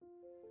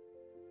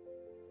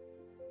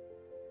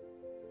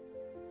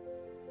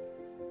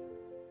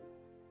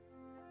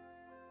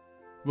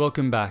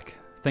Welcome back.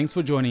 Thanks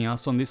for joining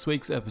us on this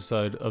week's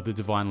episode of the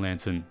Divine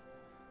Lantern.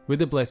 With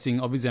the blessing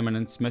of His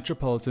Eminence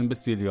Metropolitan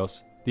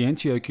Basilios, the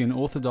Antiochian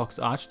Orthodox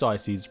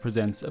Archdiocese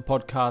presents a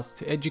podcast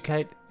to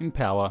educate,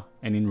 empower,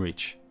 and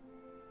enrich.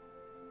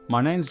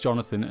 My name's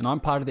Jonathan, and I'm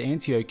part of the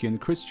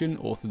Antiochian Christian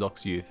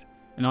Orthodox Youth,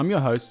 and I'm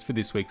your host for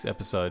this week's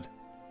episode.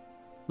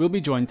 We'll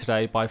be joined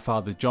today by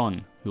Father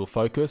John, who will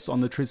focus on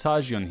the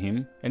Trisagion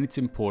hymn and its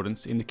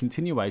importance in the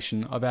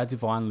continuation of our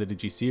Divine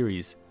Liturgy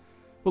series.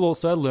 We'll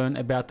also learn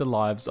about the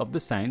lives of the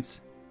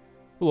saints.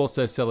 We'll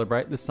also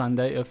celebrate the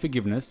Sunday of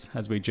Forgiveness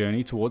as we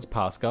journey towards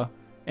Pascha,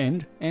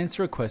 and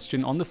answer a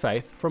question on the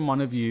faith from one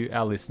of you,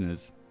 our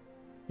listeners.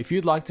 If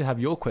you'd like to have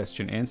your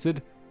question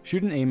answered,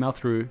 shoot an email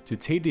through to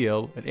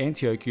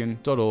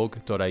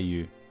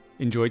tdl@antiochian.org.au.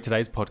 Enjoy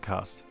today's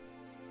podcast.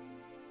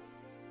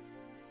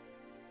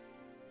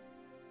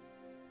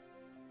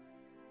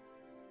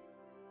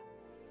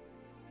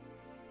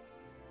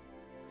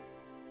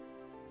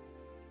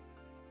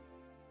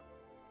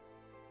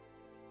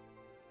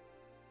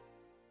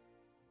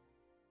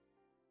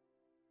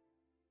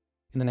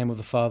 In the name of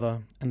the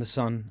Father, and the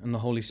Son, and the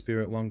Holy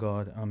Spirit, one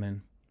God.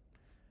 Amen.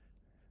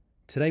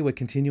 Today we're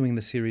continuing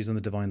the series on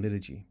the Divine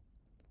Liturgy.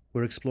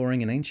 We're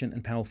exploring an ancient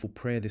and powerful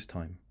prayer this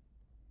time.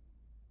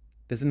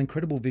 There's an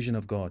incredible vision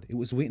of God. It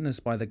was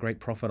witnessed by the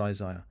great prophet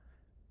Isaiah.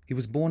 He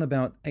was born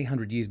about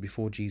 800 years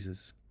before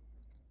Jesus.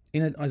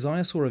 In it,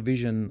 Isaiah saw a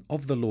vision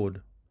of the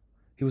Lord.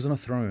 He was on a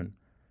throne.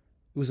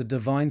 It was a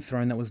divine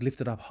throne that was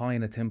lifted up high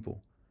in a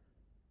temple.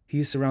 He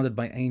is surrounded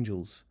by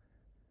angels.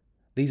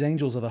 These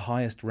angels are the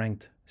highest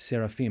ranked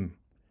seraphim.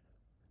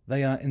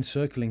 They are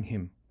encircling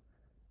him.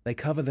 They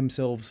cover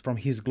themselves from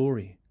his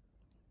glory.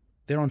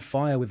 They're on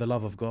fire with the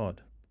love of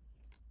God.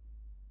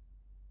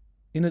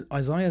 In it,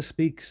 Isaiah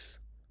speaks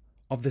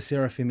of the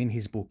seraphim in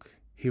his book.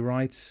 He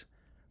writes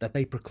that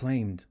they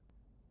proclaimed,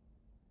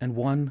 and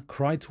one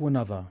cried to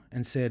another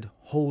and said,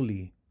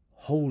 "Holy,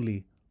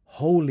 holy,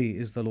 holy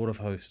is the Lord of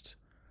hosts.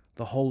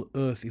 The whole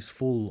earth is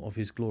full of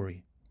his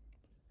glory."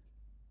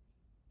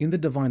 In the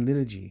Divine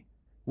Liturgy,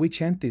 we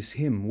chant this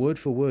hymn word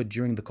for word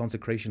during the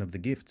consecration of the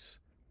gifts.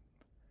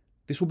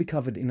 This will be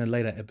covered in a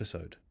later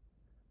episode.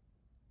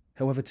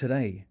 However,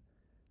 today,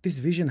 this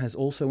vision has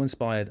also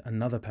inspired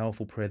another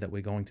powerful prayer that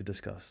we're going to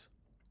discuss.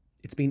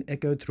 It's been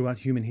echoed throughout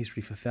human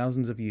history for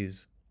thousands of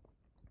years.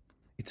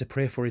 It's a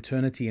prayer for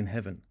eternity in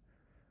heaven.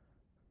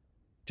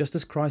 Just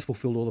as Christ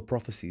fulfilled all the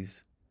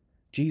prophecies,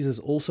 Jesus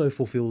also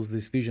fulfills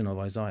this vision of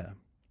Isaiah,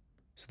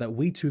 so that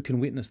we too can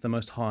witness the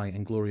most high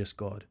and glorious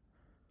God.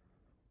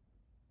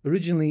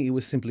 Originally, it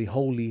was simply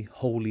holy,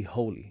 holy,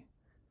 holy.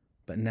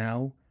 But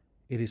now,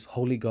 it is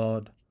holy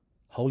God,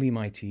 holy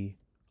mighty,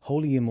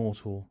 holy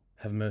immortal,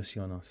 have mercy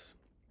on us.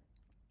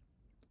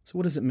 So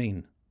what does it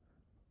mean?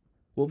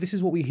 Well, this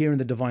is what we hear in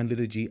the Divine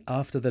Liturgy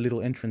after the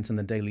little entrance and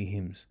the daily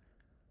hymns.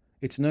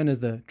 It's known as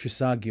the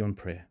Trisagion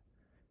prayer.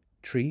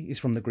 Tri is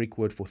from the Greek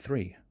word for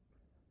three,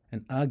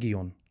 and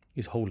agion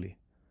is holy.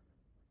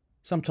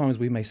 Sometimes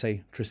we may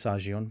say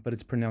Trisagion, but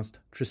it's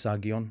pronounced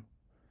Trisagion.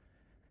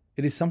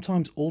 It is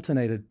sometimes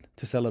alternated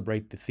to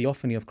celebrate the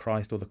theophany of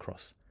Christ or the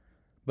cross,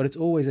 but it's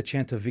always a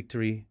chant of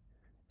victory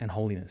and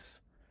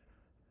holiness.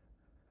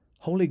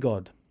 Holy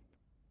God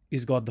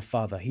is God the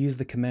Father. He is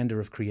the commander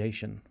of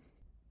creation.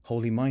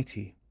 Holy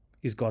mighty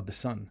is God the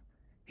Son.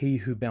 He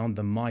who bound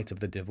the might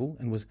of the devil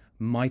and was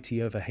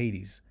mighty over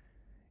Hades.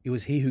 It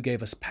was he who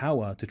gave us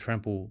power to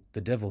trample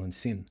the devil and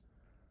sin.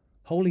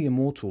 Holy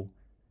immortal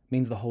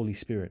means the Holy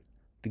Spirit,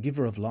 the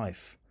giver of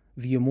life,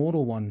 the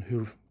immortal one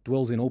who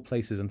dwells in all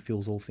places and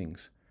fills all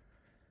things.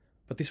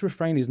 But this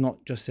refrain is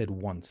not just said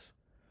once.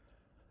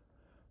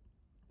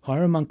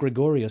 Hieromonk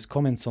Gregorius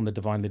comments on the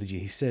Divine Liturgy.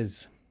 He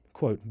says,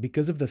 quote,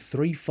 "Because of the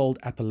threefold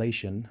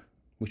appellation,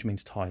 which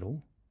means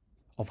title,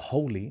 of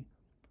holy,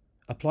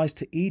 applies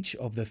to each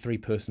of the three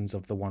persons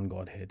of the one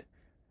Godhead.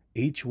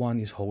 Each one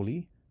is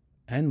holy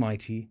and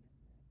mighty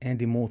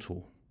and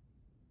immortal."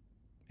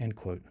 End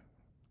quote.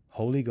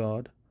 Holy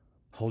God,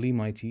 holy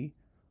mighty,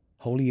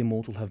 holy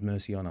immortal, have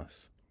mercy on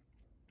us.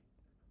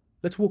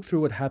 Let's walk through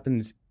what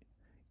happens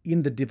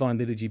in the Divine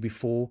Liturgy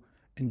before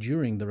and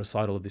during the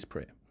recital of this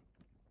prayer.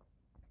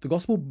 The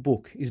Gospel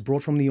book is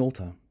brought from the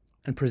altar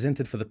and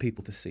presented for the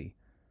people to see.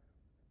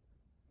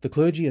 The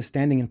clergy are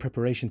standing in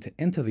preparation to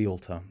enter the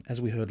altar,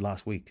 as we heard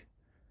last week.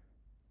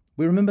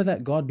 We remember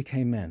that God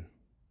became man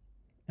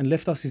and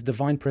left us his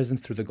divine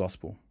presence through the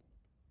Gospel.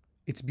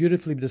 It's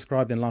beautifully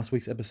described in last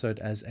week's episode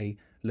as a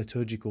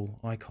liturgical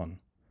icon.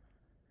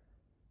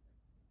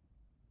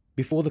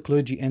 Before the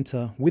clergy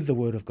enter with the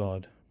Word of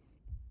God,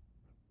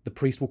 the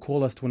priest will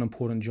call us to an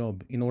important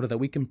job in order that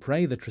we can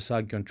pray the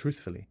Trisagion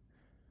truthfully.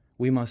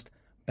 We must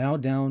bow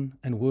down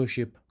and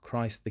worship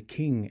Christ the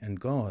King and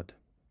God.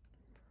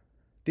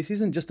 This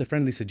isn't just a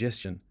friendly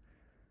suggestion.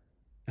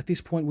 At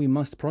this point, we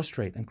must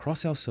prostrate and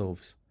cross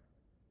ourselves.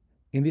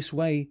 In this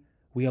way,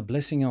 we are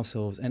blessing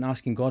ourselves and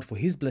asking God for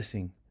his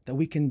blessing, that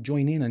we can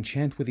join in and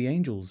chant with the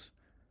angels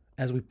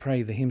as we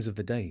pray the hymns of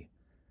the day.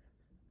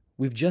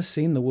 We've just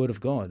seen the Word of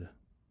God,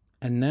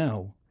 and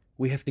now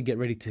We have to get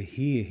ready to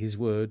hear his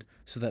word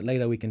so that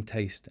later we can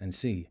taste and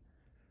see.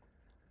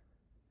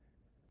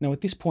 Now,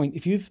 at this point,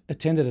 if you've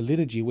attended a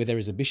liturgy where there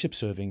is a bishop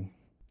serving,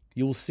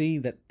 you will see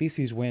that this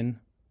is when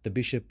the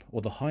bishop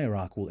or the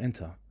hierarch will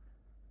enter.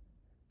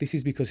 This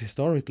is because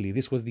historically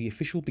this was the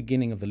official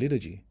beginning of the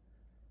liturgy.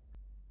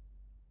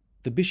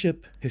 The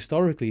bishop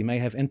historically may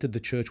have entered the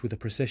church with a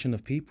procession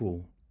of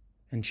people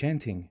and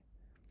chanting.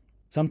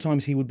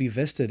 Sometimes he would be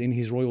vested in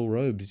his royal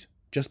robes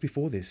just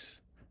before this.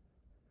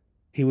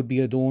 He would be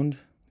adorned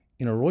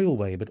in a royal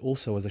way, but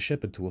also as a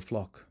shepherd to a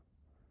flock.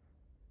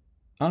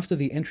 After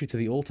the entry to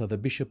the altar, the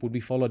bishop would be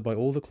followed by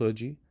all the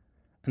clergy,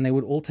 and they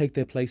would all take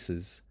their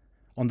places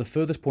on the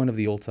furthest point of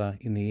the altar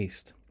in the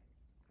east.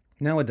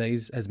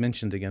 Nowadays, as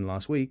mentioned again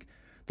last week,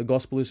 the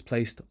gospel is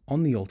placed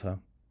on the altar,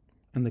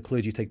 and the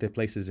clergy take their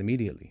places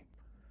immediately.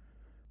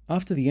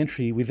 After the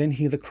entry, we then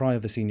hear the cry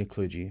of the senior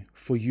clergy,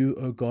 "For you,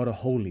 O God, are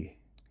holy,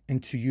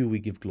 and to you we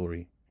give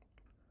glory."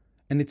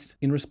 And it's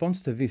in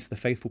response to this the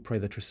faithful pray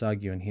the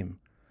Trisagion hymn,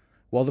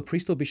 while the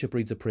priest or bishop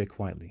reads a prayer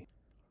quietly.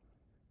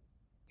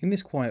 In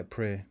this quiet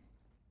prayer,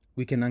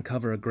 we can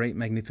uncover a great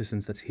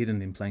magnificence that's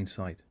hidden in plain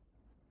sight.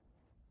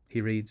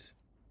 He reads,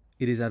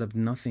 "It is out of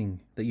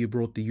nothing that you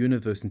brought the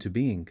universe into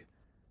being."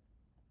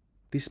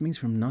 This means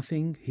from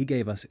nothing, he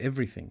gave us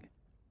everything.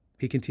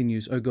 He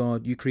continues, "O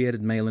God, you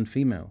created male and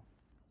female."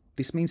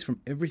 This means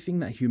from everything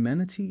that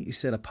humanity is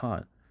set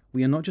apart.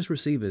 We are not just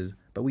receivers,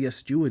 but we are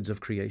stewards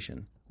of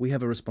creation. We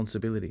have a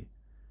responsibility.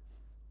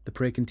 The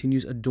prayer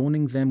continues,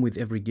 "Adorning them with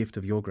every gift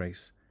of your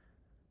grace."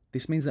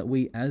 This means that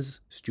we,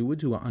 as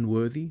stewards who are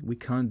unworthy, we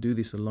can't do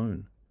this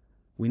alone.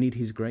 We need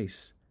his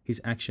grace,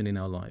 his action in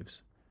our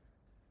lives.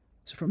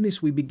 So from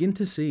this, we begin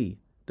to see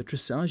the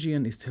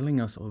Trisagion is telling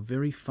us of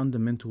very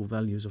fundamental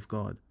values of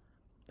God,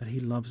 that he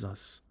loves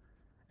us,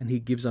 and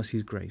he gives us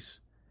his grace,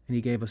 and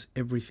he gave us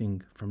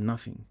everything from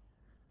nothing.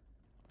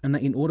 And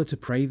that in order to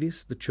pray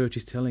this, the Church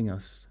is telling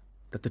us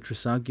that the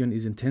Trisagion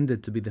is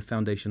intended to be the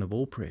foundation of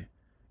all prayer.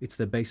 It's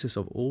the basis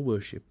of all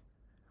worship.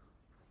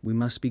 We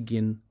must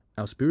begin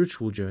our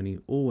spiritual journey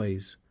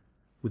always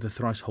with the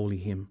thrice holy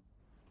hymn.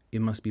 It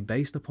must be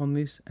based upon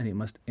this, and it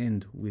must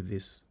end with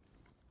this.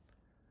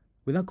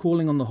 Without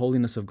calling on the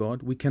holiness of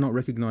God, we cannot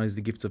recognize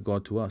the gifts of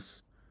God to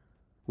us.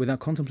 Without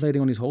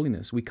contemplating on his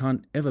holiness, we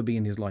can't ever be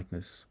in his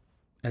likeness,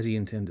 as he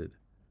intended.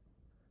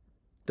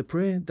 The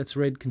prayer that's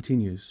read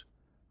continues,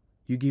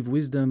 "You give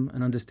wisdom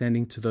and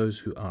understanding to those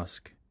who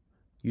ask.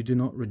 You do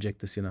not reject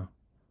the sinner."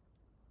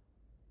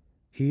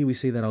 Here we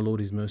see that our Lord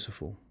is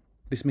merciful.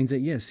 This means that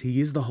yes, he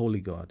is the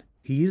holy God.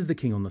 He is the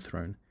king on the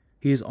throne.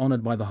 He is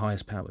honored by the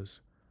highest powers.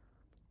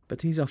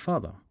 But he's our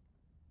Father.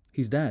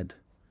 He's Dad.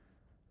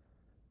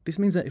 This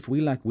means that if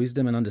we lack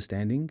wisdom and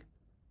understanding,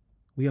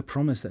 we are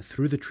promised that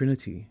through the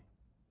Trinity,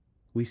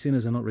 we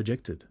sinners are not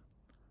rejected.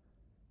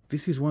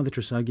 This is why the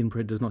Trisagion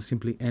prayer does not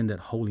simply end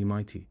at Holy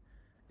Mighty.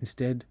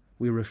 Instead,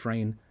 we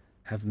refrain,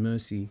 "Have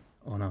mercy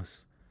on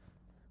us."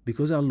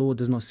 Because our Lord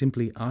does not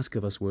simply ask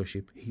of us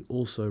worship, he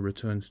also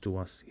returns to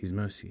us his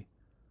mercy.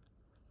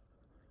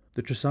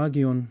 The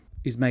Trisagion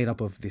is made up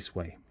of this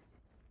way: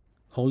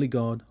 Holy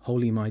God,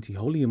 Holy Mighty,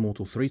 Holy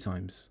Immortal 3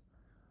 times.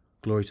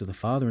 Glory to the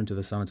Father, and to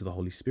the Son, and to the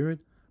Holy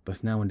Spirit,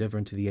 both now and ever,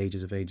 and to the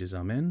ages of ages.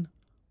 Amen.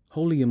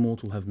 Holy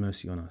Immortal, have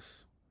mercy on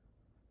us.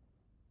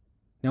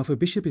 Now, if a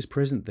bishop is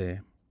present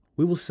there,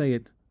 we will say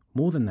it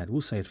more than that.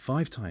 We'll say it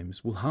 5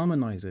 times. We'll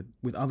harmonize it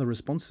with other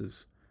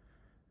responses.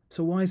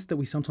 So why is it that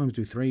we sometimes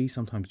do 3,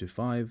 sometimes do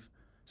 5,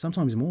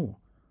 sometimes more?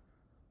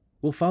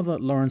 Well, Father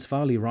Lawrence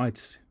Farley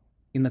writes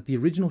in that the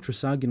original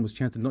Trisagion was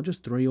chanted not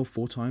just 3 or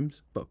 4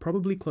 times, but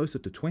probably closer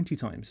to 20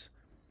 times.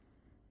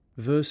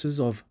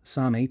 Verses of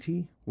Psalm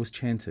 80 was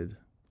chanted,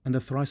 and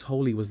the thrice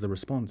holy was the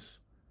response.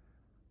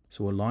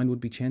 So a line would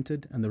be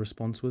chanted, and the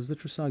response was the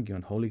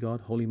Trisagion, Holy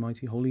God, Holy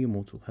Mighty, Holy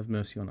Immortal, have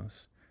mercy on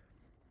us.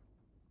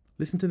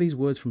 Listen to these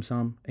words from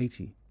Psalm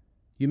 80.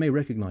 You may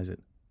recognize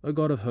it. O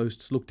God of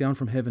hosts, look down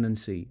from heaven and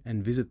see,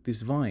 and visit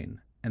this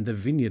vine, and the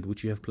vineyard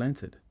which you have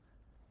planted.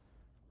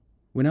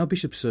 When our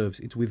bishop serves,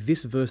 it's with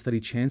this verse that he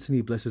chants and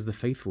he blesses the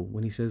faithful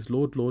when he says,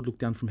 Lord, Lord, look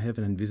down from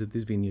heaven and visit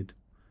this vineyard.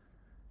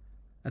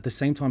 At the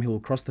same time, he will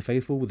cross the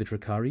faithful with the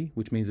Tricari,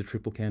 which means the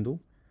triple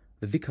candle,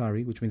 the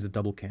Vicari, which means the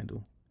double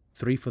candle,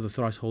 3 for the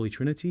thrice holy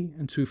Trinity,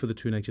 and 2 for the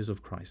 2 natures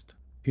of Christ,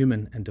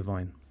 human and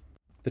divine.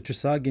 The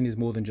Trisagion is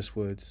more than just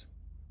words.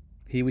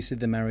 Here we see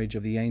the marriage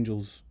of the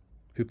angels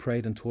who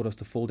prayed and taught us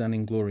to fall down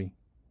in glory.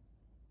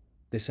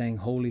 They're saying,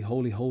 Holy,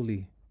 holy,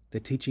 holy. They're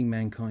teaching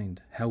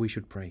mankind how we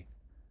should pray.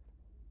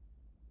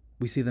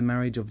 We see the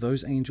marriage of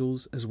those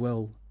angels as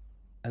well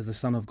as the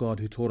Son of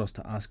God who taught us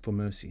to ask for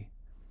mercy.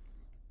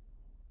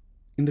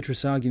 In the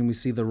Trisagion, we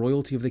see the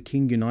royalty of the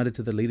King united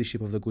to the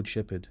leadership of the Good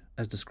Shepherd,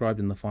 as described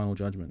in the final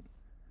judgment.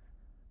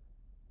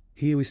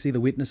 Here we see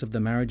the witness of the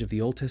marriage of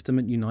the Old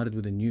Testament united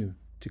with the New,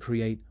 to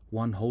create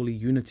one holy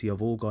unity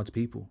of all God's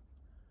people.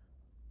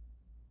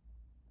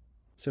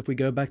 So if we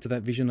go back to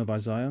that vision of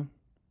Isaiah,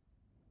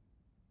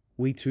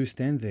 we too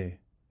stand there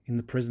in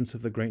the presence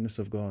of the greatness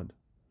of God.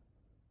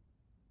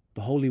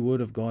 The holy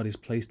word of God is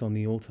placed on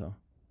the altar.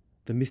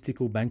 The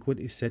mystical banquet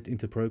is set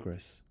into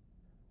progress.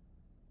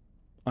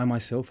 I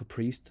myself, a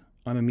priest,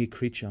 I'm a mere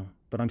creature,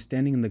 but I'm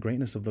standing in the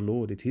greatness of the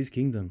Lord. It's his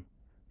kingdom.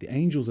 The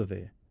angels are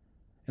there,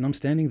 and I'm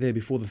standing there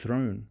before the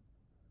throne.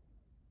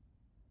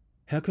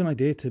 How can I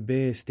dare to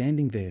bear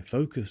standing there,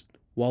 focused,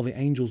 while the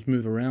angels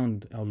move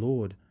around our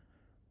Lord?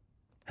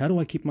 How do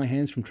I keep my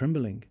hands from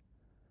trembling?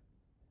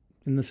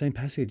 In the same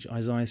passage,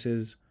 Isaiah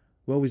says,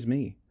 "Woe is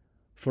me,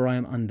 for I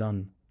am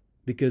undone,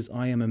 because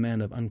I am a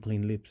man of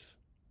unclean lips.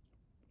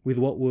 With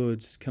what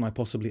words can I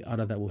possibly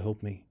utter that will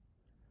help me?"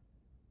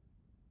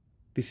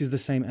 This is the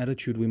same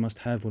attitude we must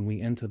have when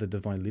we enter the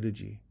Divine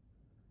Liturgy.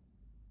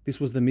 This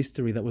was the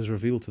mystery that was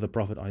revealed to the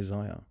prophet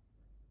Isaiah.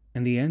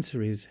 And the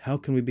answer is, how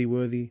can we be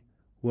worthy?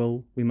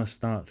 Well, we must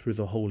start through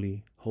the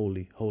holy,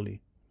 holy,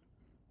 holy.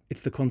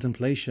 It's the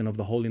contemplation of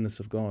the holiness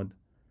of God.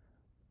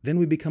 Then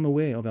we become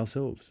aware of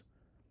ourselves.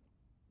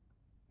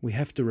 We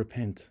have to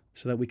repent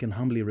so that we can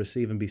humbly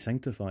receive and be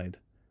sanctified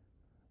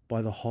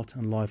by the hot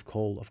and live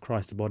coal of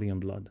Christ's body and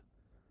blood.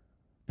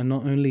 And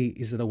not only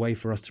is it a way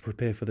for us to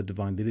prepare for the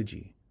Divine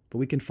Liturgy, but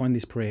we can find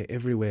this prayer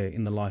everywhere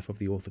in the life of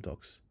the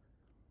Orthodox.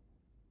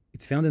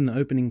 It's found in the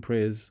opening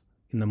prayers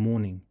in the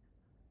morning,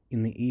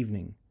 in the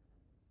evening,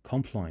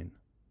 compline,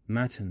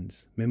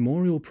 matins,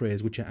 memorial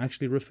prayers, which are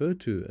actually referred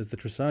to as the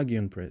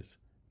Trisagion prayers.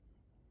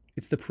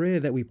 It's the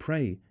prayer that we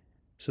pray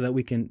so that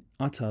we can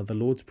utter the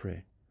Lord's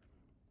Prayer.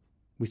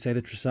 We say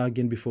the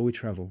Trisagion before we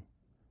travel,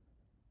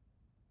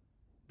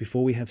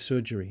 before we have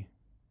surgery,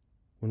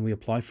 when we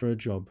apply for a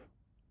job,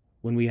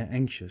 when we are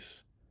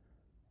anxious,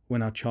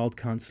 when our child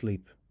can't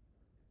sleep,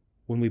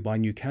 when we buy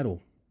new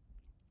cattle,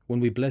 when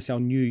we bless our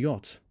new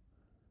yacht.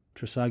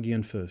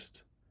 Trisagion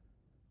first.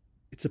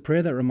 It's a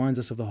prayer that reminds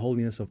us of the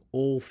holiness of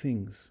all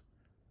things.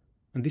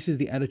 And this is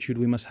the attitude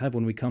we must have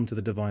when we come to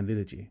the Divine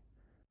Liturgy.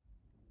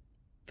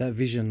 That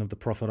vision of the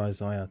prophet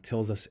Isaiah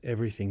tells us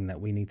everything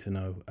that we need to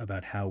know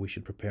about how we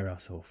should prepare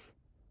ourselves.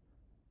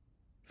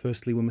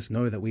 Firstly, we must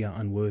know that we are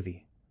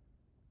unworthy.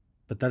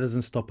 But that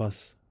doesn't stop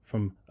us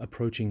from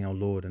approaching our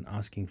Lord and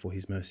asking for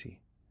his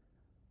mercy.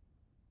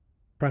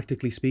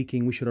 Practically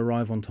speaking, we should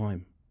arrive on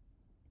time.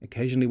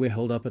 Occasionally we're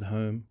held up at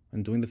home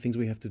and doing the things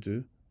we have to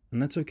do,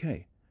 and that's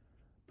okay.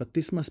 But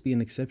this must be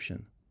an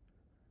exception.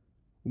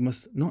 We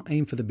must not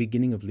aim for the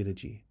beginning of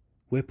liturgy.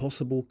 Where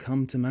possible,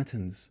 come to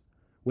matins.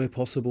 Where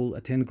possible,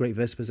 attend great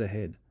vespers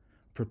ahead.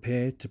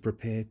 Prepare,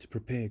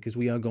 because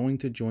we are going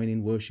to join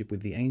in worship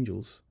with the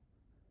angels.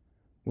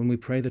 When we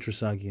pray the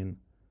Trisagion,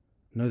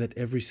 know that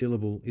every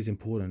syllable is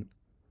important,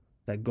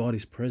 that God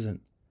is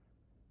present,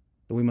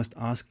 that we must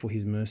ask for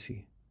his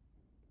mercy.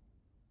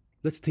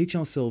 Let's teach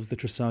ourselves the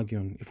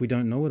Trisagion if we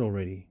don't know it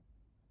already.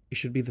 It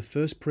should be the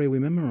first prayer we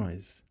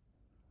memorize.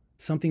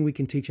 Something we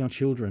can teach our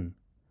children,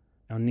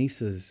 our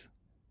nieces,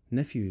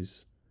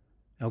 nephews,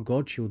 our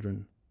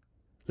godchildren.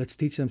 Let's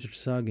teach them the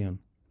Trisagion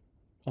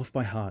off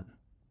by heart.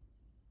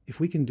 If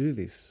we can do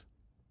this,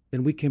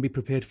 then we can be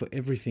prepared for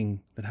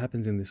everything that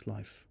happens in this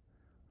life.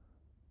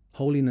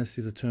 Holiness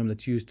is a term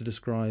that's used to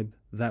describe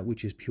that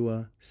which is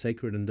pure,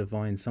 sacred, and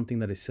divine, something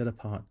that is set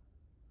apart.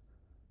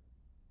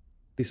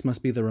 This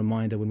must be the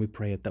reminder when we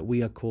pray it, that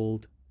we are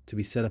called to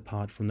be set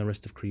apart from the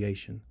rest of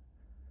creation,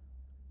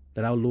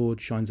 that our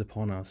Lord shines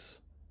upon us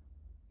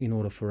in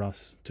order for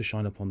us to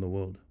shine upon the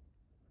world.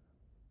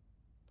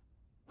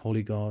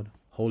 Holy God,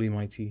 holy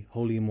mighty,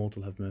 holy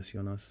immortal, have mercy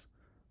on us.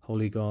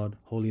 Holy God,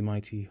 holy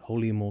mighty,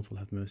 holy immortal,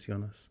 have mercy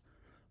on us.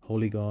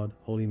 Holy God,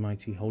 holy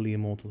mighty, holy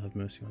immortal, have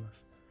mercy on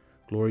us.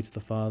 Glory to the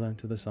Father, and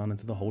to the Son, and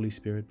to the Holy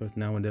Spirit, both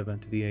now and ever,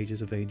 and to the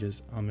ages of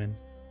ages. Amen.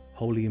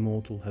 Holy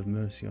immortal, have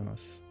mercy on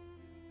us.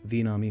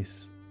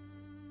 Dynamis,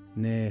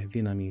 ne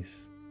dynamis.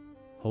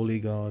 Holy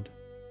God,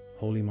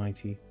 holy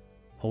mighty,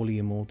 holy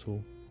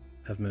immortal,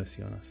 have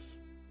mercy on us.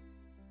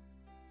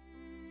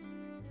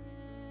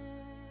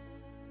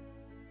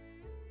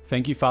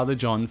 Thank you, Father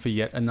John, for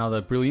yet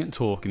another brilliant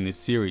talk in this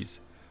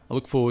series. I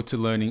look forward to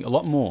learning a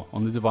lot more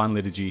on the Divine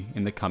Liturgy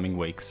in the coming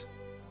weeks.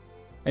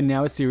 And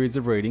now a series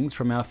of readings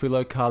from our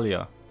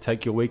Philokalia.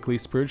 Take your weekly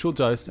spiritual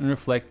dose and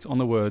reflect on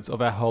the words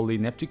of our holy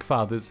Neptic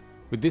Fathers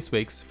with this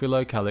week's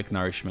Philokalic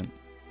nourishment.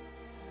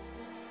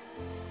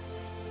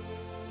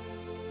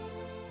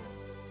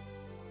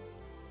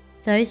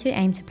 Those who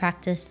aim to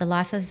practice the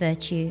life of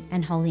virtue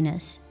and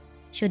holiness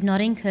should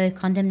not incur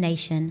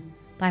condemnation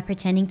by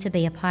pretending to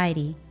be a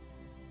piety,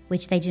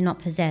 which they do not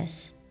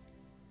possess,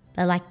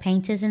 but like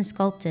painters and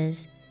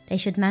sculptors, they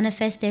should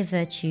manifest their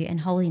virtue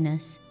and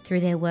holiness through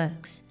their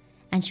works,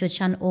 and should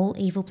shun all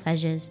evil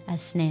pleasures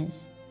as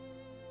snares.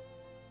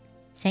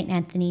 Saint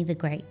Anthony the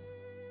Great.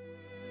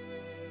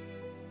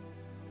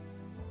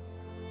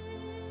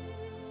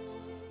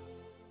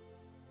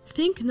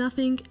 Think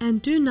nothing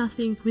and do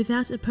nothing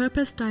without a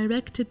purpose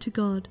directed to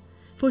God,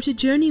 for to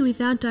journey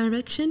without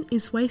direction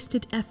is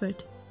wasted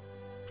effort.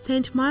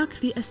 Saint Mark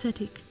the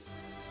Ascetic.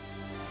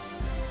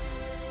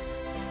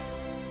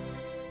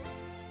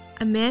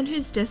 A man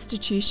whose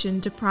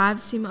destitution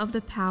deprives him of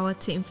the power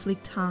to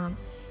inflict harm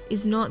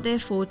is not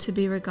therefore to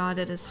be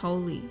regarded as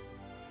holy.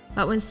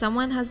 But when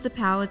someone has the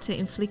power to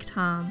inflict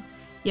harm,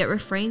 yet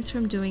refrains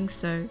from doing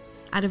so,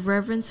 out of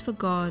reverence for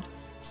God,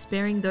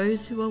 sparing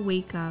those who are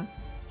weaker,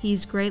 he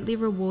is greatly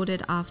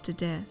rewarded after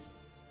death.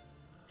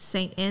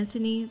 Saint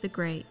Anthony the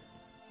Great.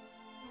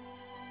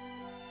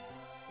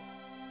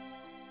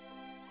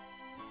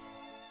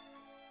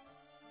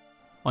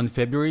 On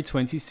February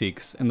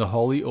 26, in the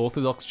Holy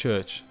Orthodox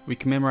Church, we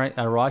commemorate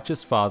our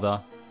righteous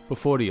father,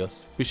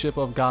 Porphyrios, Bishop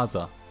of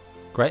Gaza,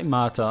 great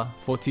martyr,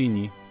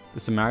 Fortini, the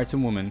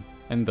Samaritan woman,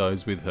 and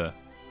those with her.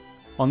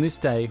 On this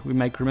day, we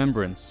make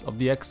remembrance of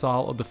the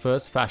exile of the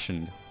first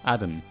fashioned,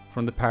 Adam,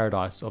 from the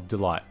paradise of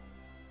delight.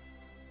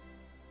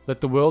 Let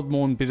the world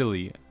mourn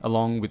bitterly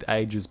along with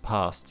ages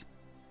past,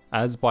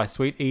 as by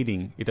sweet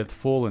eating it hath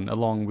fallen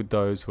along with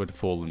those who had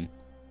fallen.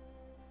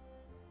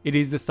 It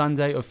is the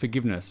Sunday of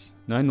forgiveness,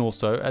 known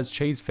also as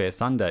Cheese Fair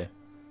Sunday.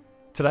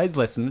 Today's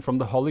lesson from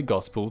the Holy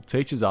Gospel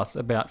teaches us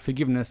about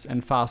forgiveness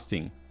and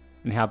fasting,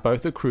 and how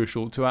both are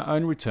crucial to our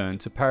own return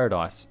to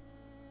paradise.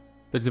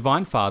 The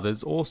Divine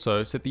Fathers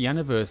also set the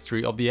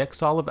anniversary of the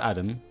exile of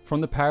Adam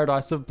from the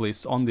paradise of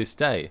bliss on this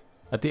day,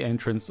 at the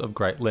entrance of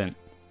Great Lent,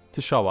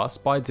 to show us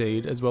by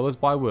deed as well as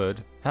by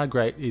word how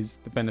great is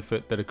the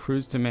benefit that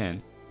accrues to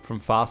man from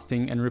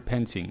fasting and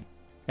repenting,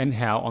 and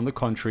how, on the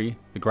contrary,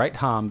 the great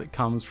harm that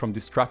comes from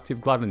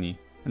destructive gluttony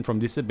and from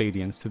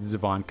disobedience to the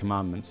divine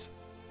commandments.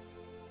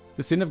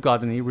 The sin of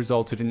gluttony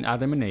resulted in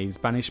Adam and Eve's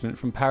banishment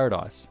from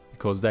paradise,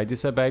 because they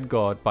disobeyed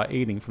God by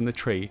eating from the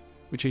tree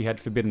which he had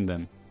forbidden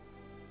them.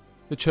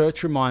 The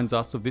Church reminds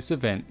us of this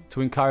event to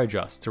encourage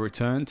us to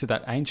return to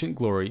that ancient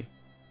glory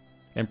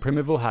and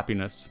primeval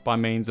happiness by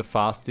means of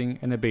fasting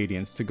and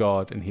obedience to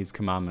God and his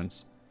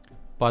commandments.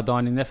 By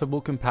thine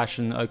ineffable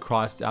compassion, O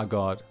Christ our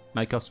God,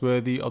 make us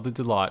worthy of the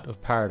delight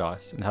of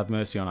paradise, and have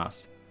mercy on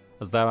us,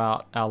 as thou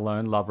art our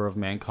lone lover of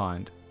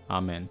mankind.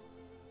 Amen.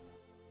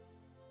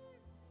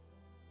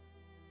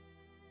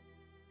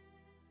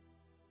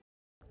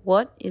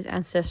 What is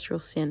ancestral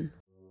sin?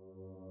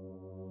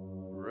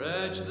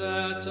 Wretch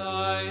that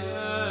I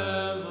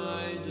am,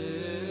 I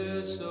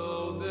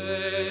disobeyed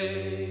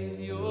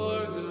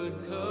your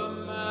good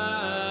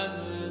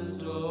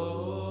commandment,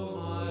 O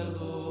my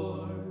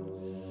Lord,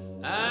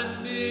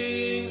 and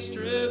being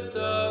stripped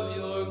of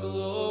your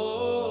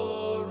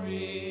glory,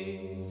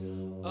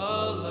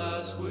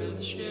 alas,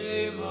 with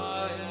shame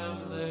I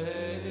am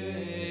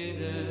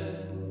laden,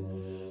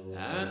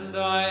 and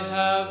I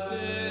have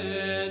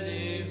been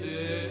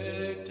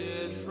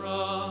evicted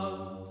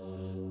from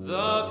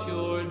the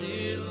pure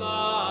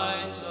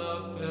delights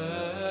of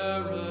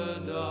paradise.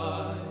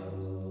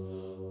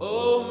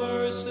 O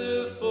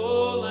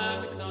merciful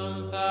and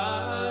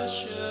compassionate,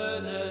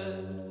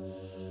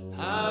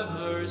 have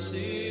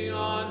mercy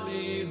on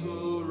me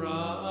who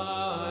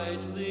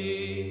rightly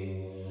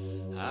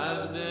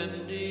has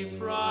been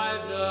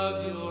deprived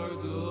of your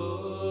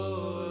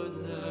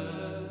goodness.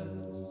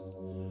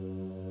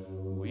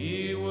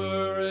 We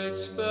were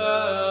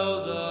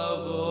expelled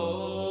of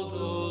old,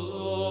 O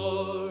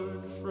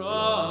Lord,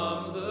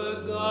 from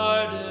the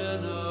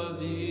Garden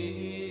of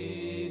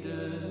Eden,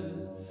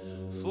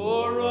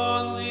 for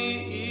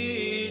wrongly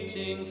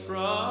eating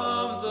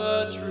from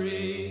the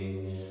tree.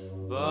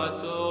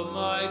 But, O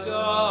my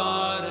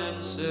God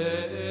and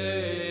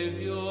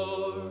Saviour,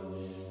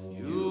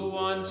 you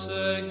once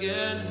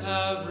again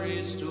have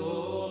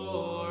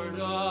restored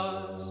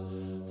us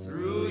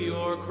through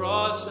your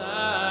cross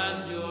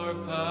and your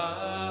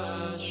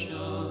passion.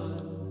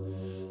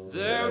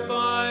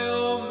 Thereby,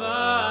 O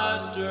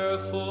Master,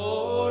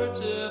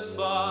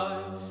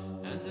 fortify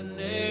and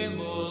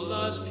enable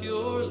us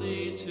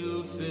purely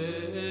to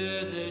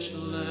finish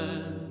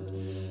Lent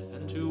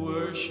and to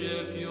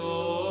worship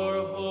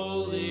your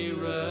holy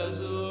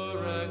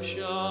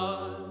resurrection.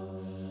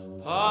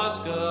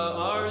 Pascha,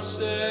 our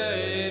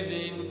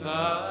saving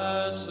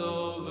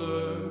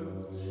Passover,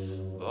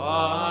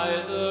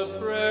 by the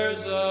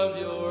prayers of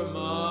your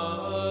mother.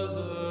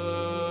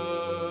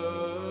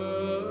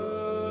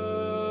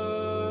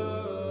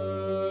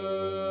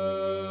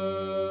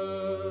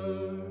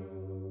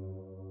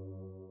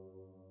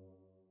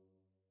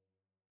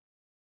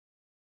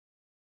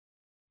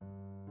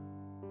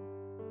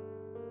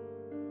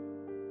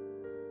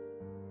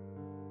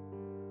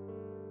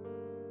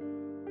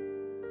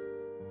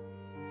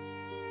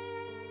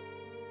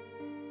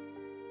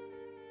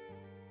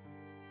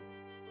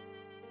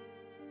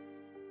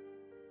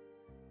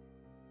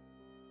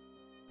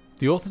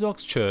 The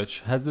Orthodox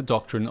Church has the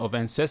doctrine of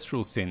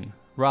ancestral sin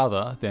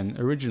rather than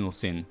original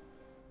sin.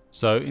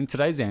 So in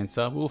today's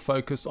answer, we'll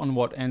focus on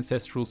what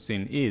ancestral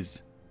sin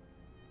is.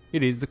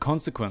 It is the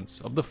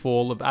consequence of the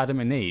fall of Adam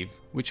and Eve,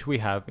 which we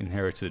have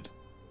inherited.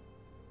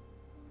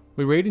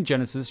 We read in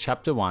Genesis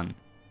chapter 1,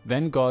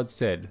 "Then God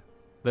said,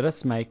 Let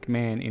us make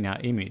man in our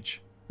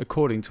image,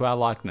 according to our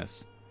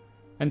likeness."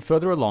 And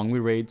further along we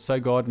read, "So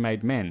God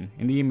made men,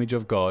 in the image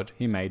of God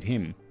he made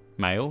him,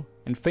 male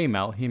and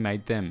female he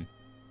made them."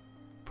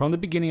 From the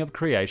beginning of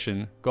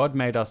creation, God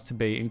made us to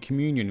be in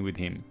communion with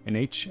him, and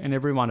each and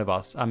every one of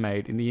us are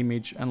made in the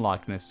image and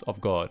likeness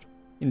of God,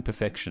 in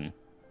perfection.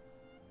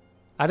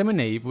 Adam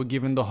and Eve were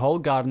given the whole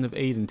Garden of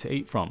Eden to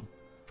eat from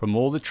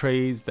all the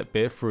trees that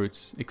bear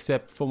fruits,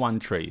 except for one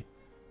tree,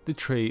 the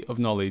tree of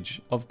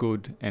knowledge of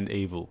good and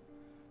evil.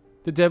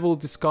 The devil,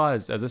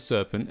 disguised as a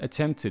serpent,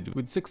 attempted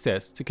with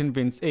success to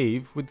convince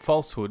Eve with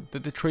falsehood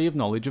that the tree of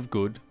knowledge of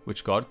good,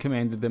 which God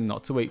commanded them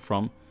not to eat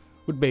from,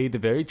 would be the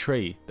very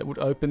tree that would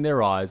open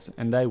their eyes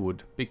and they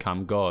would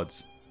become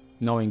gods,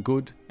 knowing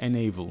good and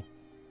evil.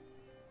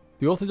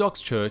 The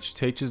Orthodox Church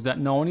teaches that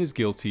no one is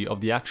guilty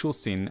of the actual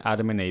sin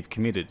Adam and Eve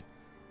committed,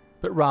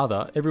 but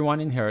rather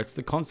everyone inherits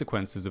the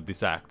consequences of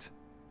this act.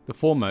 The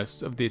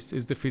foremost of this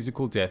is the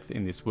physical death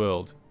in this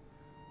world.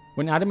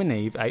 When Adam and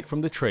Eve ate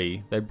from the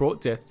tree, they brought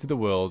death to the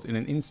world in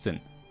an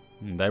instant.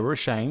 They were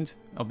ashamed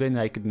of their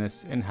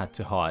nakedness and had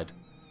to hide.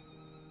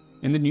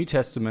 In the New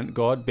Testament,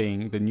 God,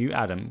 being the new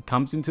Adam,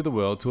 comes into the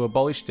world to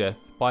abolish death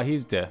by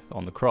his death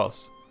on the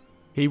cross.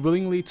 He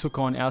willingly took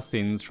on our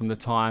sins from the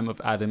time of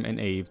Adam and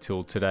Eve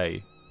till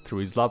today, through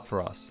his love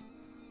for us,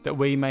 that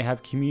we may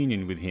have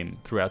communion with him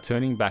through our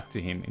turning back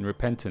to him in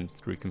repentance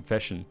through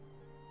confession.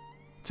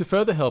 To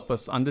further help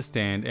us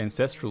understand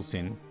ancestral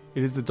sin,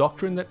 it is the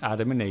doctrine that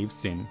Adam and Eve's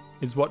sin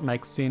is what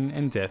makes sin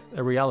and death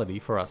a reality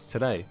for us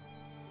today.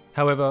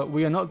 However,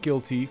 we are not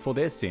guilty for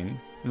their sin,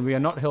 and we are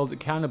not held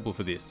accountable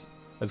for this,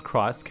 as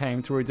Christ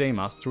came to redeem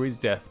us through his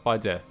death by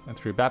death and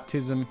through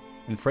baptism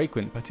and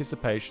frequent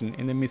participation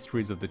in the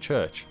mysteries of the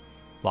Church,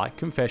 like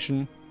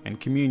confession and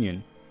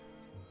communion.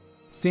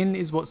 Sin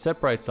is what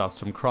separates us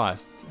from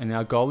Christ, and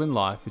our goal in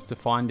life is to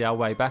find our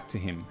way back to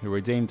him who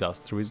redeemed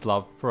us through his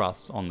love for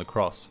us on the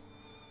cross.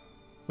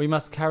 We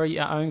must carry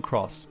our own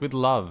cross with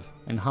love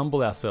and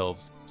humble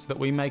ourselves so that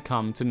we may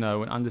come to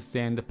know and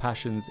understand the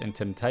passions and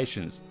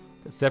temptations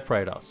that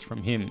separate us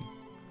from him.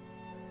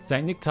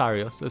 Saint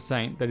Nectarius, a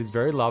saint that is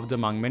very loved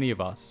among many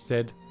of us,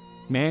 said,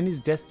 "Man is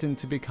destined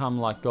to become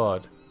like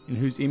God, in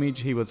whose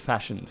image he was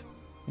fashioned,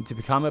 and to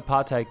become a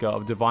partaker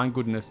of divine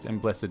goodness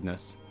and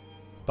blessedness.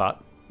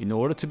 But, in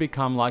order to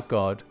become like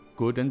God,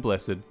 good and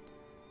blessed,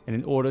 and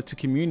in order to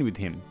commune with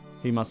him,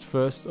 he must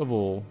first of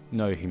all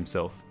know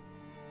himself."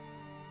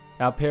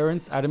 Our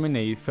parents Adam and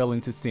Eve fell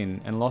into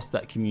sin and lost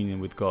that communion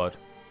with God,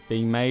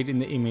 being made in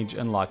the image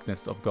and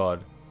likeness of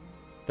God.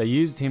 They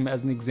used him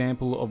as an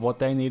example of what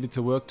they needed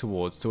to work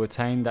towards to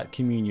attain that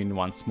communion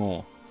once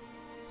more.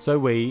 So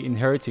we,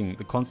 inheriting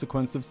the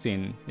consequence of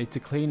sin, need to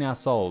clean our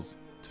souls,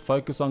 to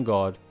focus on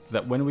God, so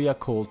that when we are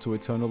called to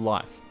eternal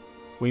life,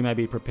 we may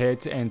be prepared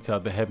to enter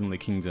the heavenly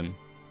kingdom.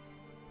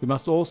 We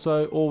must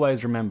also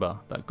always remember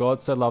that God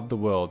so loved the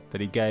world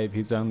that he gave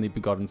his only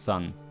begotten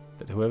Son,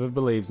 that whoever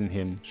believes in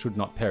him should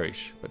not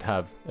perish, but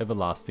have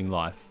everlasting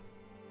life.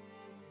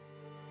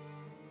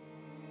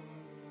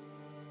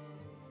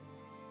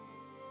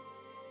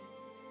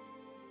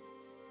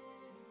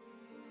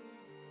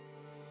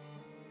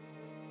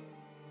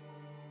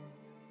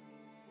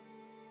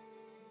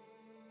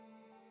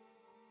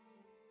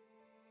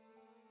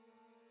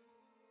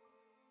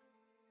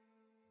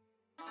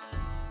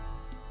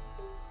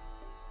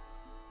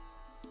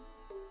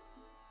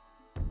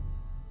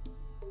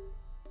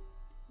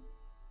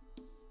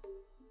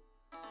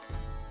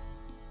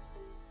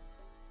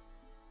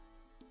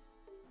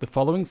 The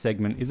following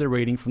segment is a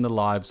reading from the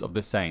lives of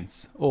the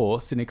saints, or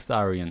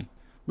Synaxarion.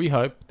 We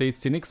hope these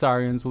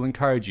Synaxarions will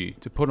encourage you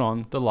to put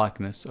on the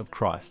likeness of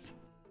Christ.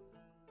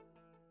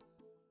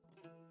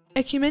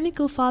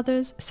 Ecumenical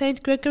Fathers,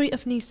 Saint Gregory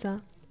of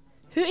Nyssa.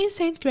 Who is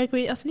Saint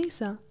Gregory of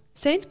Nyssa?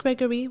 Saint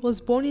Gregory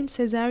was born in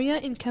Caesarea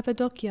in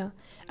Cappadocia,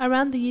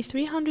 around the year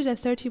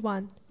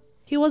 331.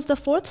 He was the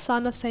fourth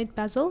son of Saint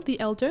Basil the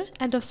Elder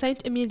and of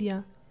Saint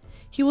Emilia.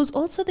 He was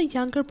also the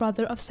younger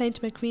brother of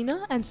Saint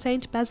Macrina and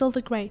Saint Basil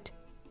the Great.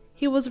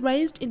 He was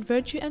raised in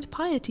virtue and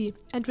piety,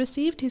 and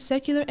received his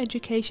secular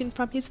education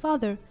from his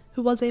father,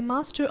 who was a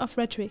master of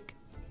rhetoric.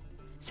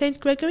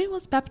 Saint Gregory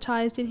was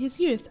baptized in his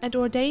youth and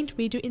ordained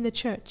reader in the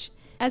Church,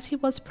 as he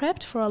was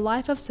prepped for a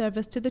life of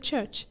service to the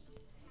Church.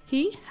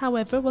 He,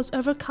 however, was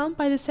overcome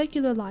by the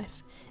secular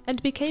life,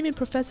 and became a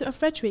professor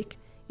of rhetoric,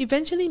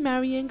 eventually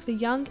marrying the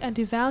young and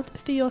devout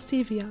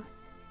Theosevia.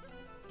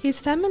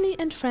 His family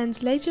and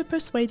friends later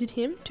persuaded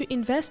him to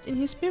invest in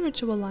his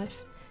spiritual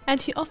life, and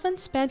he often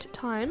spent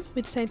time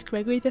with Saint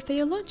Gregory the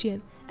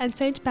Theologian and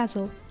Saint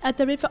Basil at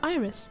the river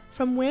Iris,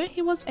 from where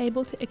he was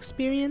able to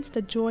experience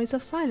the joys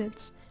of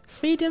silence,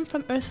 freedom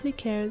from earthly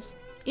cares,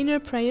 inner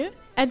prayer,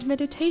 and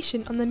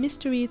meditation on the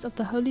mysteries of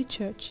the Holy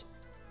Church.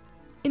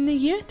 In the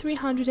year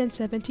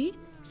 370,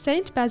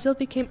 Saint Basil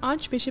became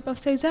Archbishop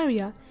of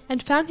Caesarea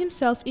and found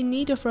himself in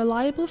need of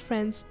reliable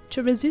friends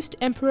to resist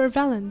Emperor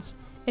Valens,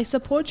 a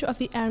supporter of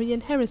the Arian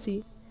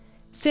heresy.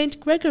 Saint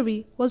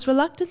Gregory was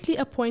reluctantly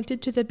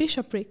appointed to the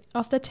bishopric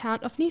of the town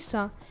of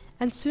Nyssa,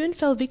 and soon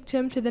fell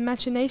victim to the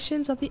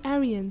machinations of the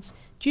Arians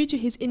due to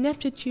his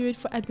ineptitude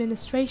for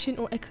administration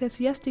or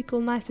ecclesiastical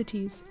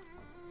niceties.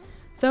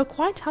 Though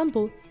quite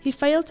humble, he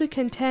failed to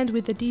contend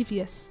with the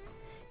devious.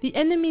 The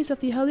enemies of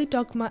the holy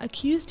dogma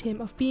accused him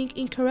of being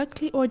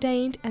incorrectly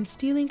ordained and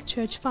stealing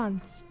church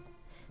funds.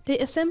 They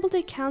assembled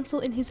a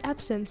council in his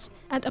absence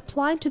and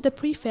applied to the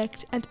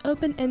prefect and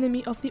open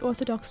enemy of the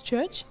Orthodox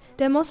Church,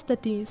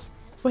 Demosthenes,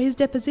 for his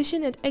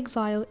deposition and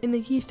exile in the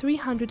year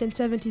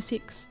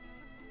 376.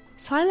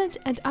 Silent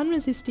and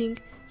unresisting,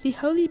 the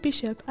holy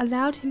bishop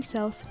allowed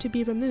himself to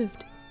be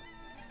removed.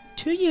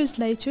 2 years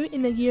later,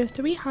 in the year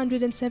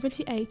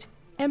 378,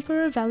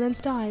 Emperor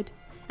Valens died,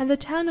 and the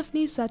town of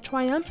Nyssa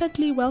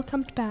triumphantly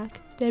welcomed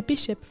back their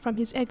bishop from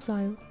his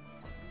exile.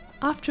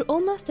 After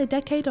almost a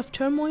decade of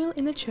turmoil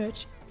in the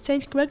church,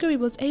 Saint Gregory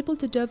was able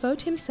to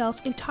devote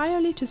himself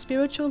entirely to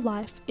spiritual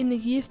life in the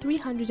year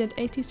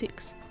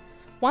 386.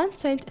 One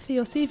Saint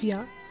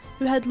Theosivia,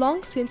 who had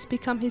long since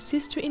become his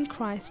sister in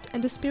Christ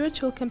and a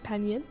spiritual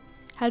companion,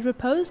 had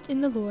reposed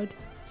in the Lord.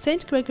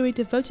 Saint Gregory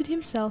devoted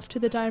himself to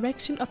the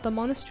direction of the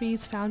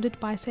monasteries founded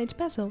by Saint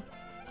Basil,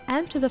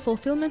 and to the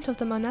fulfillment of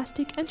the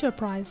monastic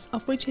enterprise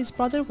of which his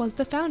brother was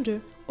the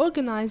founder,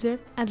 organizer,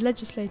 and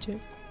legislator.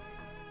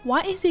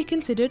 Why is he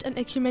considered an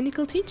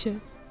ecumenical teacher?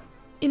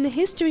 In the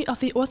history of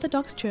the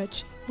Orthodox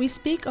Church, we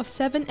speak of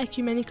 7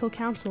 ecumenical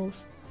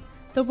councils.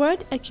 The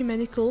word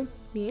ecumenical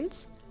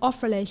means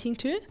of relating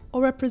to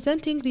or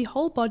representing the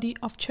whole body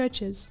of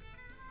churches.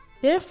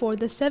 Therefore,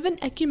 the 7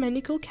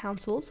 ecumenical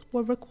councils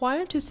were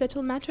required to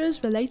settle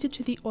matters related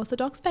to the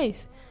Orthodox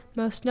faith,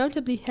 most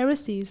notably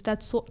heresies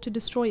that sought to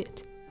destroy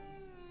it.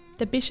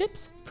 The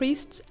bishops,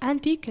 priests,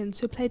 and deacons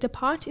who played a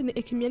part in the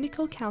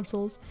ecumenical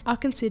councils are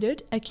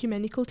considered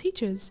ecumenical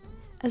teachers,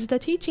 as the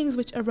teachings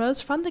which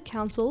arose from the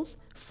councils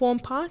form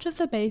part of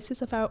the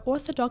basis of our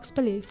Orthodox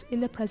beliefs in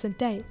the present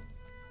day.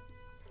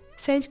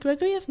 Saint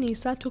Gregory of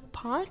Nyssa took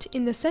part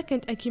in the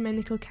Second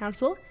Ecumenical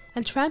Council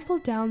and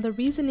trampled down the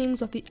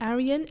reasonings of the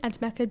Arian and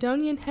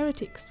Macedonian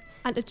heretics,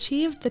 and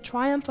achieved the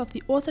triumph of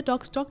the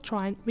Orthodox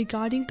doctrine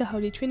regarding the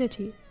Holy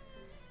Trinity.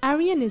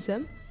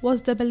 Arianism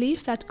was the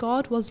belief that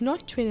God was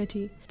not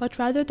Trinity, but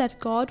rather that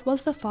God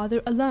was the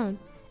Father alone,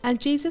 and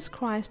Jesus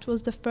Christ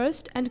was the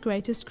first and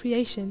greatest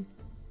creation.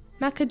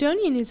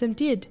 Macedonianism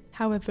did,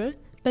 however,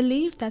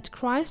 believe that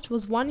Christ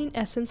was one in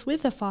essence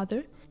with the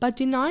Father, but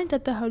denied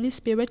that the Holy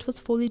Spirit was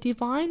fully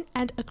divine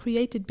and a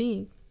created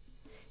being.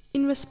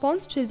 In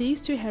response to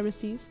these 2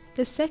 heresies,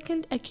 the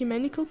Second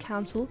Ecumenical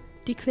Council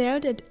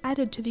declared and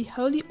added to the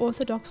Holy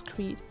Orthodox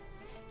Creed,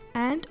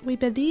 "And we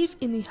believe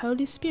in the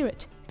Holy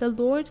Spirit, the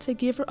Lord, the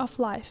giver of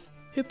life,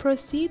 who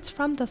proceeds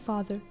from the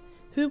Father,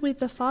 who with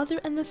the Father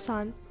and the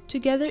Son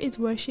together is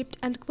worshipped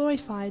and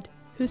glorified,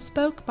 who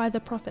spoke by the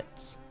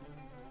prophets."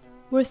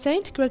 Were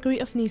Saint Gregory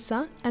of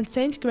Nyssa and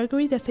Saint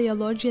Gregory the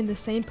Theologian the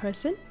same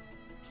person?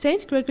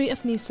 Saint Gregory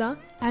of Nyssa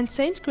and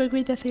Saint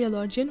Gregory the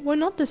Theologian were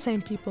not the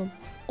same people,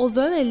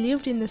 although they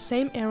lived in the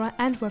same era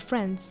and were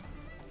friends.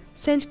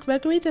 Saint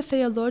Gregory the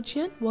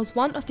Theologian was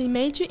one of the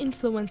major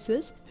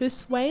influences who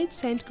swayed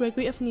Saint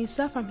Gregory of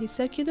Nyssa from his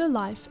secular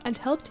life and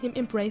helped him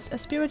embrace a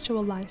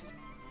spiritual life.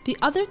 The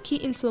other key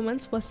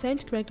influence was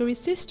Saint Gregory's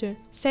sister,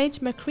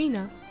 Saint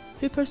Macrina,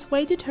 who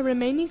persuaded her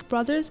remaining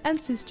brothers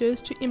and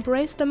sisters to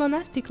embrace the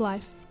monastic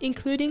life,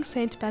 including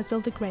Saint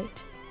Basil the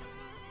Great.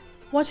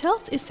 What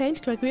else is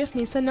Saint Gregory of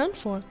Nyssa known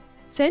for?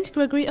 Saint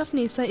Gregory of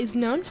Nyssa is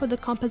known for the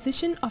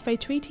composition of a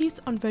treatise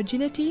on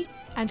virginity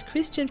and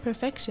Christian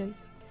perfection.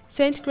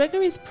 Saint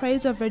Gregory's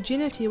praise of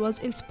virginity was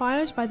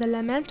inspired by the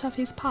lament of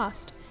his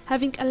past,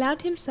 having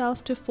allowed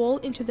himself to fall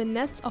into the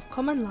nets of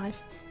common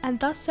life and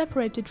thus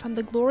separated from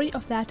the glory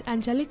of that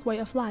angelic way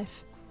of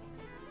life.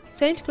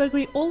 Saint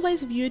Gregory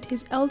always viewed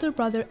his elder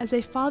brother as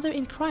a father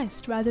in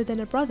Christ rather than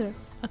a brother,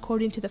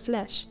 according to the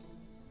flesh.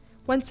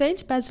 When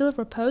Saint Basil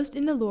reposed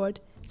in the Lord,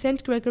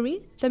 Saint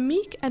Gregory, the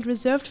meek and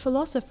reserved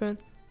philosopher,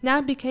 now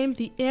became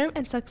the heir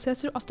and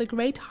successor of the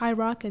great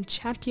hierarch and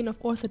champion of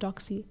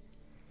orthodoxy.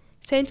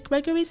 Saint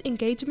Gregory's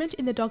engagement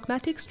in the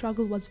dogmatic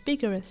struggle was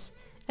vigorous,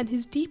 and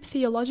his deep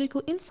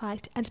theological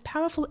insight and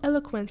powerful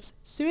eloquence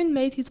soon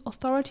made his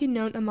authority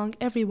known among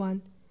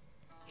everyone.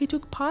 He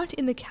took part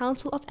in the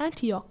Council of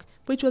Antioch,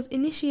 which was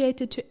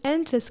initiated to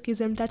end the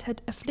schism that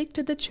had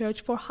afflicted the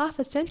Church for half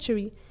a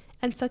century,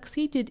 and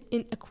succeeded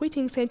in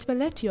acquitting Saint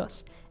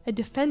Meletios, a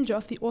defender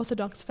of the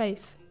Orthodox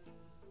faith.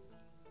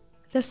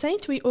 The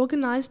saint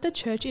reorganized the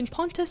Church in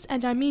Pontus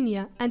and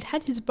Armenia and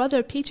had his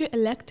brother Peter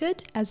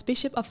elected as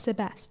Bishop of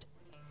Sebaste.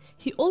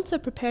 He also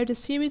prepared a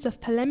series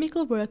of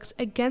polemical works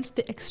against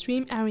the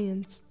extreme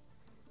Arians.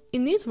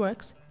 In these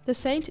works, the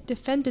saint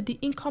defended the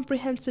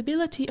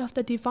incomprehensibility of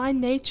the divine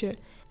nature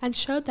and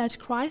showed that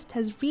Christ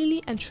has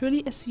really and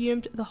truly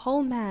assumed the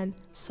whole man,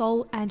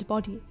 soul, and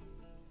body.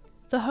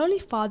 The Holy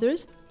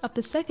Fathers of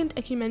the Second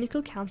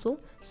Ecumenical Council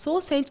saw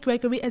Saint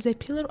Gregory as a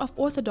pillar of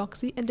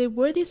orthodoxy and a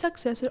worthy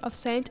successor of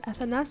Saint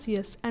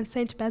Athanasius and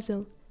Saint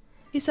Basil.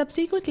 He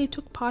subsequently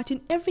took part in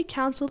every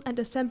council and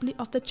assembly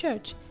of the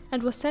Church,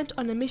 and was sent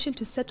on a mission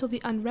to settle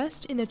the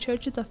unrest in the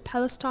churches of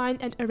Palestine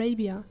and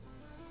Arabia.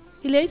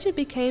 He later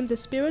became the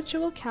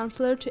spiritual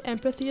counselor to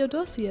Emperor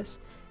Theodosius,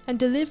 and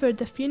delivered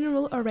the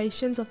funeral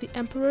orations of the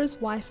emperor's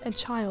wife and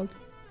child.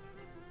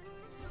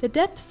 The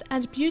depth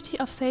and beauty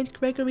of Saint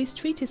Gregory's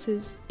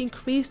treatises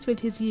increased with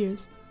his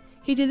years.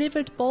 He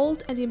delivered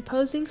bold and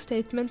imposing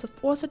statements of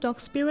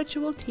orthodox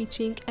spiritual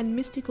teaching and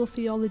mystical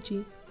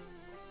theology.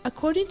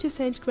 According to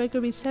Saint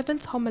Gregory's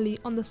 7th homily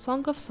on the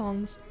Song of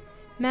Songs,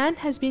 man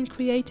has been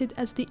created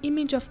as the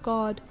image of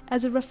God,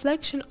 as a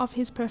reflection of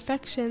his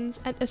perfections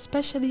and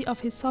especially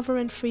of his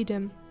sovereign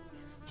freedom.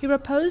 He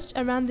reposed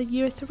around the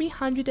year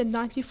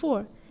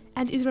 394,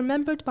 and is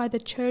remembered by the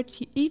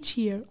Church each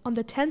year on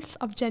the 10th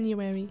of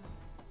January.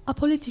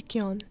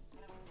 Apolitikion.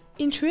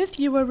 In truth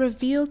you were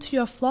revealed to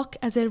your flock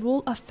as a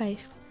rule of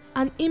faith,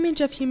 an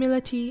image of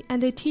humility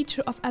and a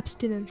teacher of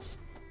abstinence.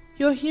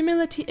 Your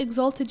humility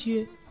exalted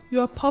you,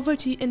 your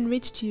poverty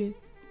enriched you.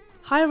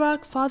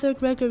 Hierarch Father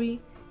Gregory,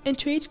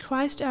 entreat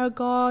Christ our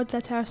God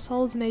that our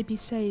souls may be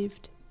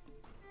saved.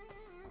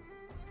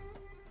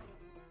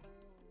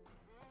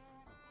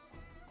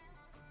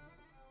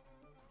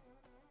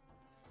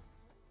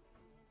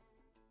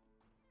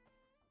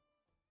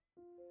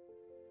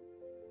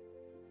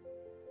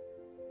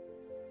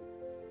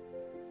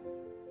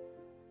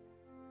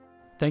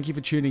 Thank you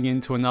for tuning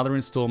in to another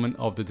instalment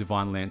of the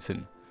Divine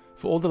Lantern.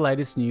 For all the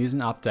latest news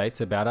and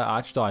updates about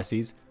our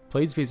Archdiocese,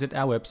 please visit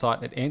our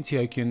website at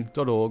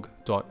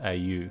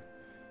antiochian.org.au.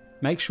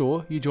 Make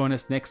sure you join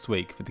us next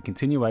week for the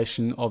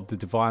continuation of the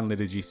Divine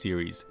Liturgy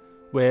series,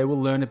 where we'll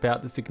learn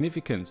about the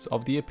significance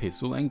of the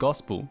Epistle and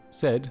Gospel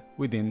said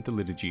within the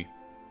liturgy.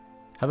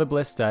 Have a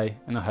blessed day,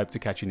 and I hope to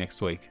catch you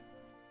next week.